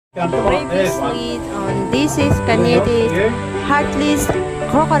Previously on This is Wangetti's Hartley's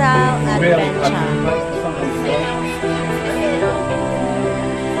Crocodile Adventure.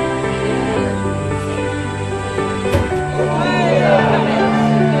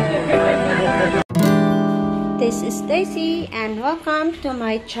 This is Daisy and welcome to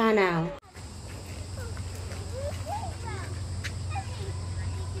my channel.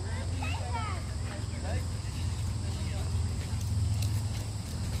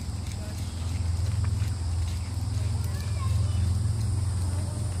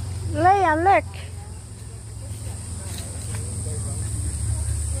 Liam, look!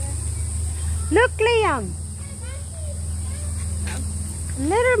 Look, Liam!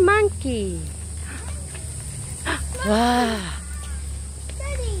 Little monkey! Wow!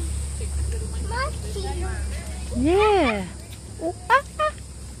 Daddy, monkey! Yeah! Oh,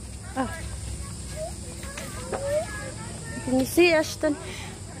 Oh. Can you see, Ashton?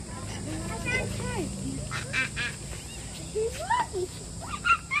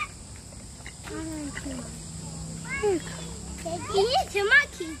 Look. It's a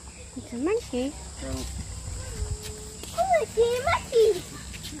monkey. It's a monkey. Oh, it's a monkey.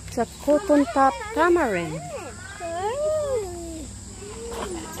 It's a cotton top tamarind.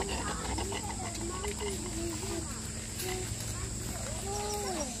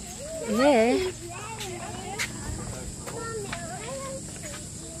 Yeah.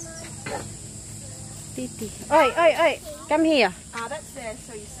 Titi. Oi, oi, oi. Come here. Ah, that's there,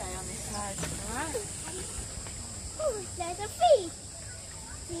 so you say on this side. Alright. Oh, there's a fish.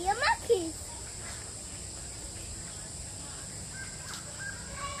 See a monkey.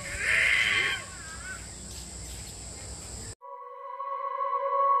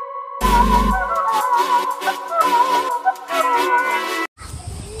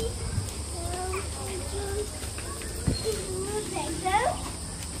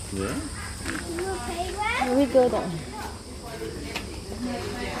 Yeah. Here we go then.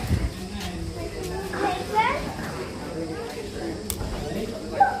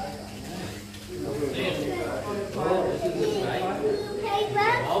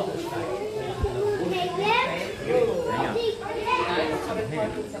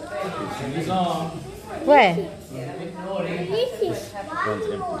 Where?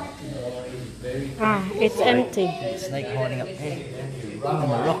 Ah, it's empty. Snake hiding up there on the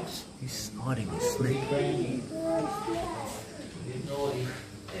rocks. He's hiding a snake.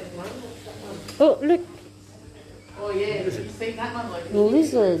 Oh, look. Oh yeah, you've seen that one, like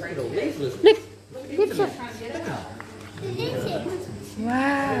Lizard. Look. What's that?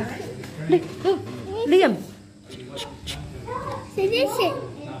 Wow. Look. Oh, Liam. Listen.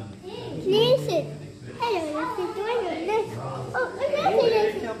 Hello, listen.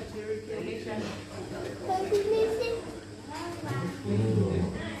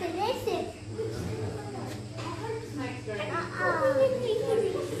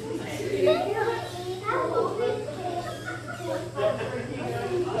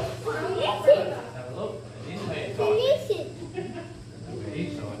 Oh, listen.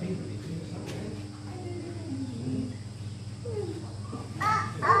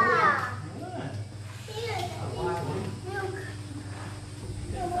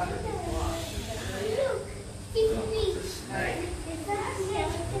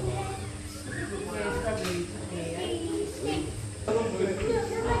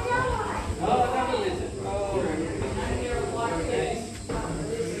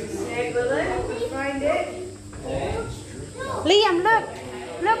 Liam, look.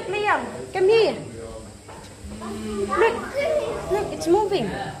 Look, Liam. Come here. Look. Look, it's moving.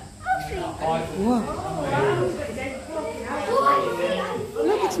 Whoa.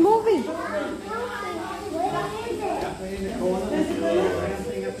 Look, it's moving.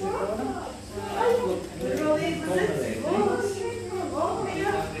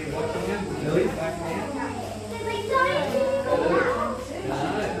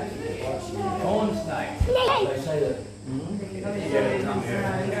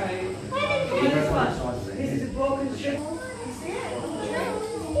 This is a broken ship.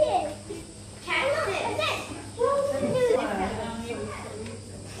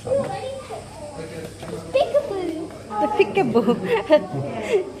 The peekaboo.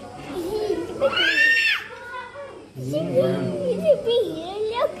 Is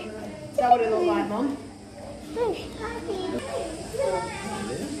that what it looked like, Mum?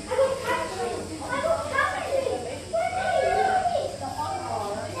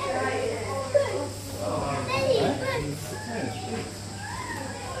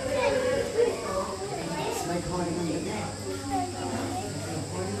 Snake hiding under there.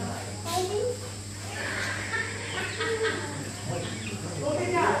 Look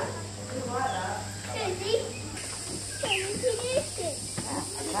at that.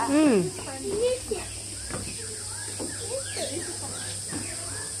 Mm.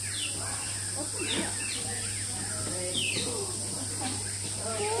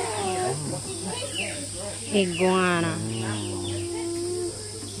 Iguana.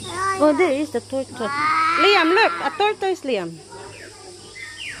 Oh, there is the tortoise. Liam, look, a tortoise, Liam.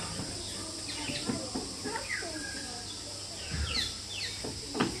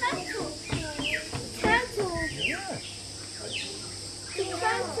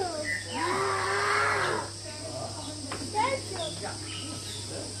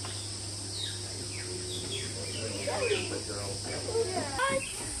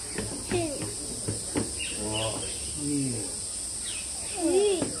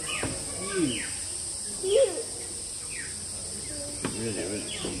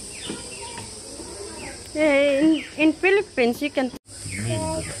 In Philippines, you can. Hmm?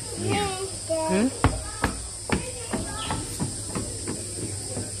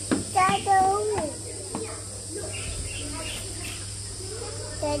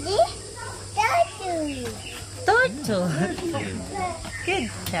 Tortoise. Good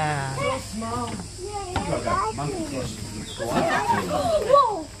job.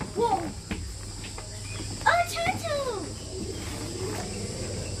 Whoa! Whoa! Oh, turtle!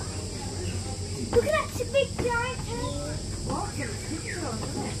 Look at that big giant turtle.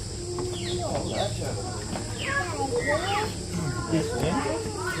 This one?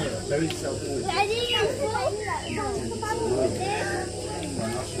 Yeah, very self-aware.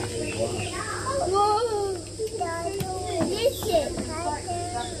 Whoa! This is.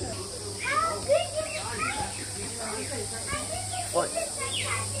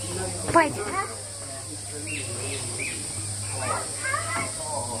 Fight.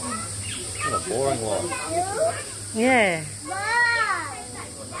 What a boring one. Yeah.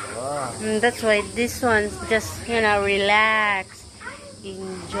 Wow. That's why this one's just, relax.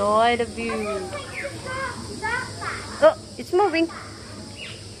 Enjoy the view. Oh, it's moving.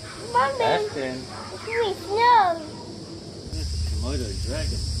 Ashton. No. Komodo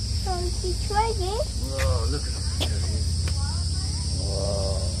dragon. Whoa, look at him. There he is.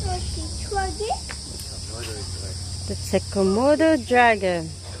 Whoa. Komodo dragon. That's a Komodo dragon.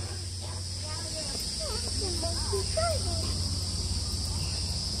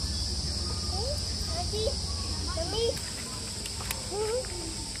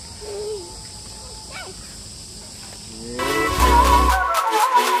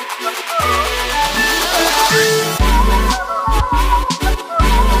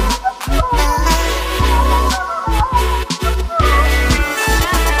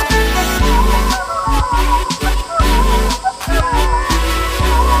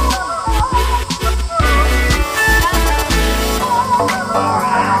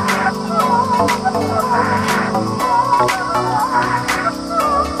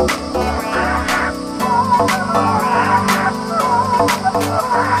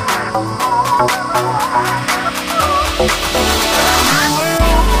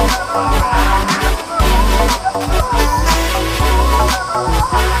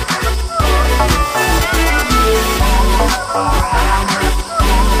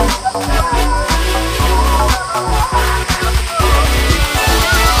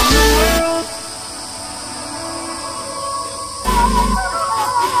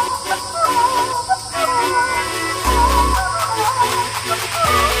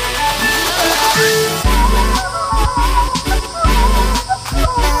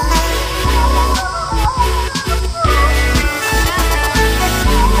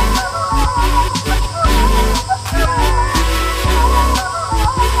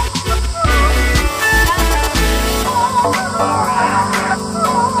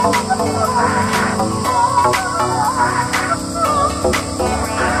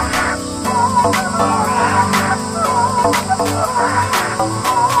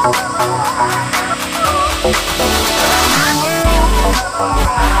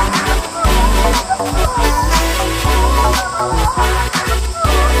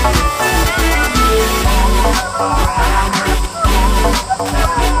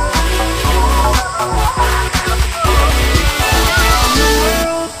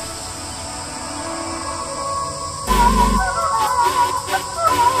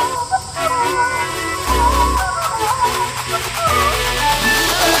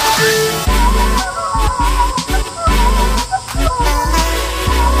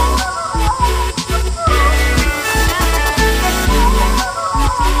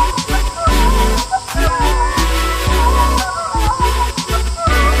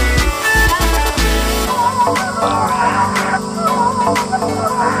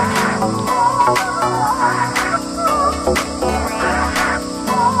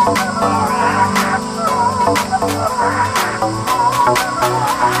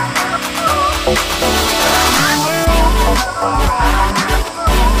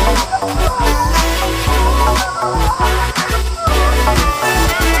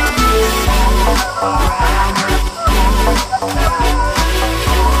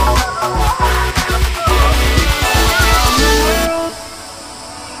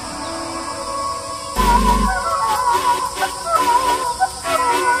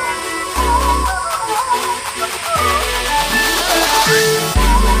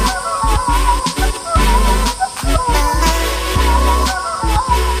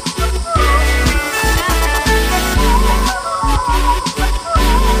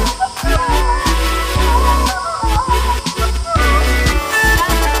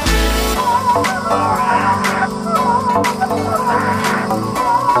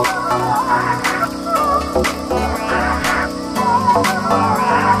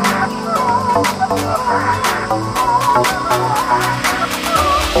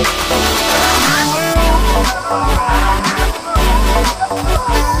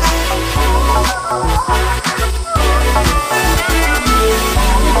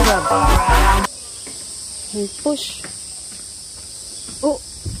 And push. Oh,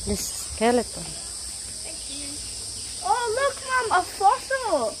 the skeleton. Oh, look, Mum, a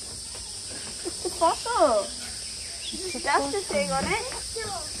fossil. It's a fossil. That's the thing on it.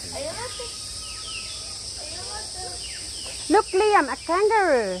 Look, Liam, a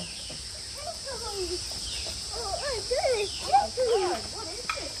kangaroo.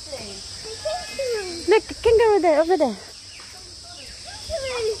 Look, a kangaroo there, over there.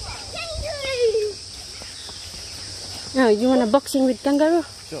 No, you want a boxing with kangaroo?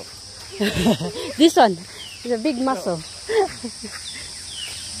 Sure. This one is a big muscle.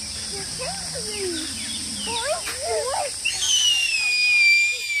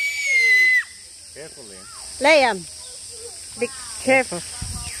 Careful, Liam. Liam, be careful.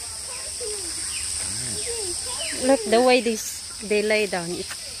 Look the way they lay down.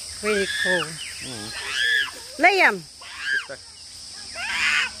 It's really cool. Liam,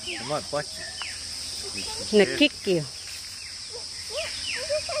 It might bite you. it's gonna kick you.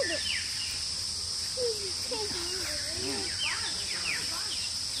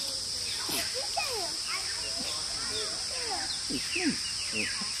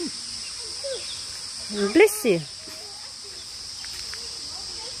 Bless you.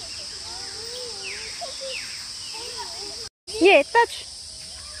 Yeah, touch.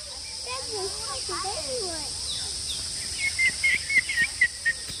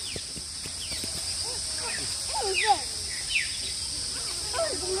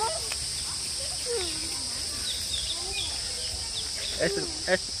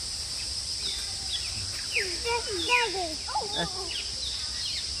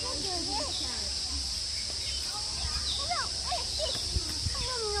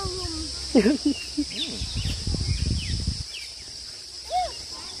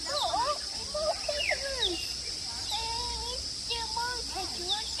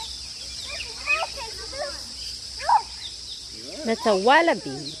 That's a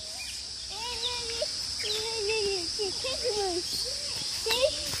wallaby.